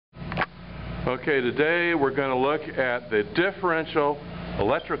Okay, today we're going to look at the differential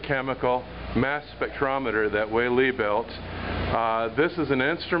electrochemical mass spectrometer that Wei Li built. This is an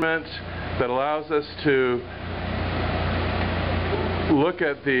instrument that allows us to look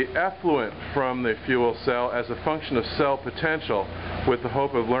at the effluent from the fuel cell as a function of cell potential, with the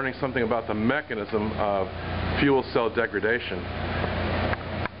hope of learning something about the mechanism of fuel cell degradation.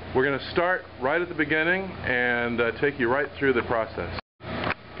 We're going to start right at the beginning and take you right through the process.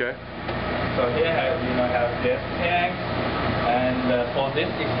 Okay? So here have gas tanks, and for this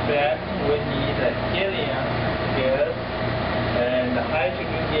experiment we need helium gas and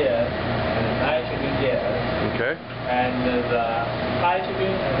hydrogen gas and nitrogen gas. Okay. And the hydrogen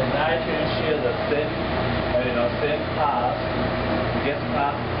and the nitrogen share the same same path, gas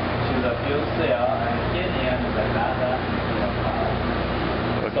path to the fuel cell, and helium is another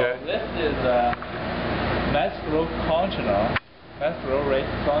path. Okay. So this is a mass flow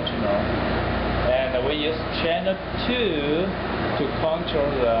rate control, and we use channel 2 to control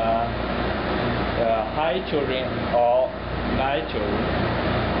the hydrogen or nitrogen,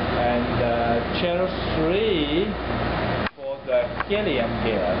 and channel 3 for the helium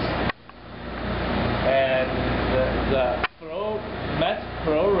gas, and the mass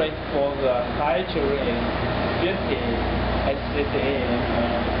flow rate for the hydrogen is 50 SCCM,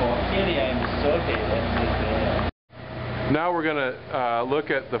 and for helium 30 SCCM. Now we're going to look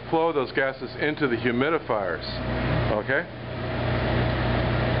at the flow of those gases into the humidifiers. Okay?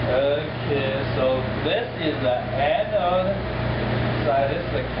 Okay, so this is the anode side, this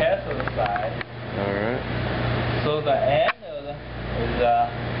is the cathode side. Alright. So the anode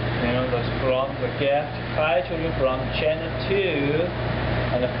is from the gas hydrogen from channel 2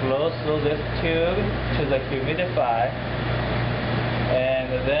 and flows through this tube to the humidifier.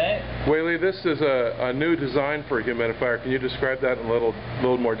 And then Wei Li, this is a new design for a humidifier. Can you describe that in a little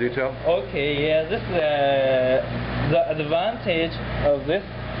more detail? Okay, yeah, this is the advantage of this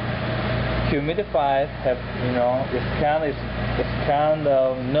humidifier. Have it's kind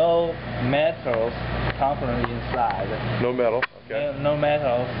of no metals component inside. No metal. Okay. No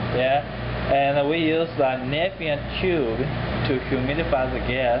metals. Yeah, and we use a Nepean tube to humidify the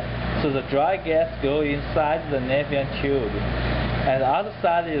gas, so the dry gas go inside the Nepean tube. And the other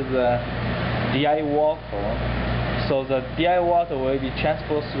side is the DI water. So the DI water will be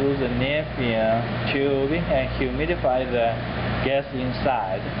transported through the Nepean tube and humidify the gas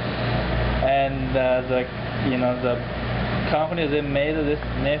inside. And the company that made this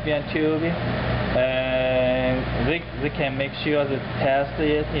Nepean tube, and they can make sure to test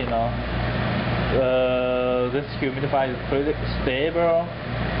it. This humidifier is pretty stable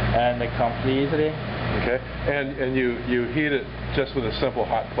and completely. Okay, and you heat it just with a simple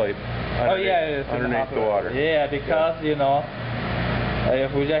hot plate underneath the water. Yeah, because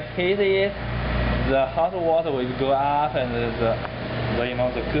if we just heat it, the hot water will go up and the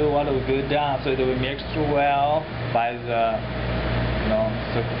cool water will go down, so it will mix well by the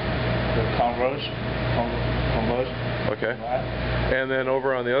conversion. Okay. Right? And then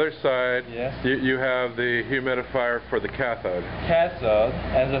over on the other side, yes, you have the humidifier for the cathode. Cathode,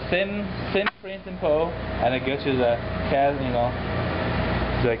 and the same principle, and it goes to the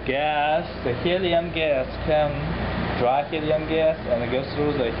the gas, the helium gas dry helium gas, and it goes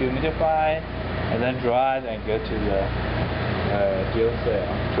through the humidifier, and then dry and go to the fuel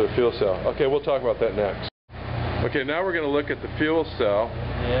cell. To the fuel cell. Okay, we'll talk about that next. Okay, now we're going to look at the fuel cell,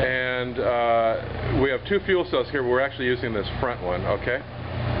 and we have two fuel cells here. We're actually using this front one, okay?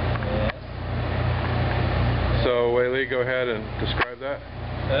 Yes. So, Wei Li, go ahead and describe that.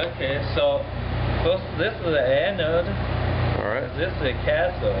 Okay, so first this is the anode. All right. This is the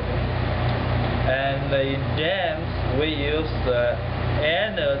cathode. And in Dems we use the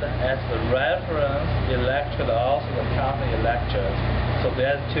anode as the reference electrode, also the counter electrode. So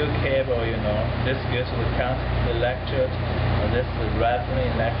there's two cables, This goes to the counter electrode, and this is the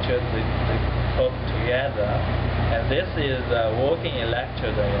reference electrode. They hook together. And this is the working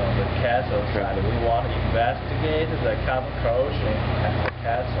electrode, the cathode side. We want to investigate the carbon corrosion at the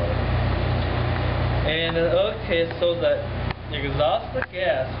cathode. And okay, so the exhaust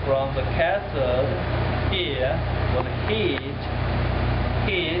gas from the cathode here will heat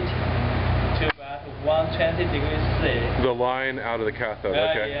to about 120 degrees C. The line out of the cathode,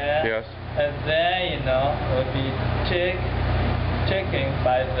 okay. Yeah. Yes. And then, will be checking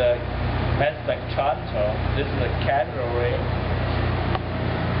by the mass spectrometer. This is the category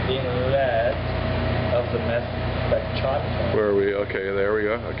in red of the mass spectrometer. Where are we? Okay, there we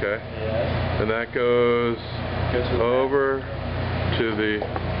go. Okay. Yes. And that goes over to the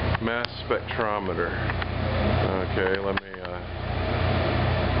mass spectrometer. Okay, let me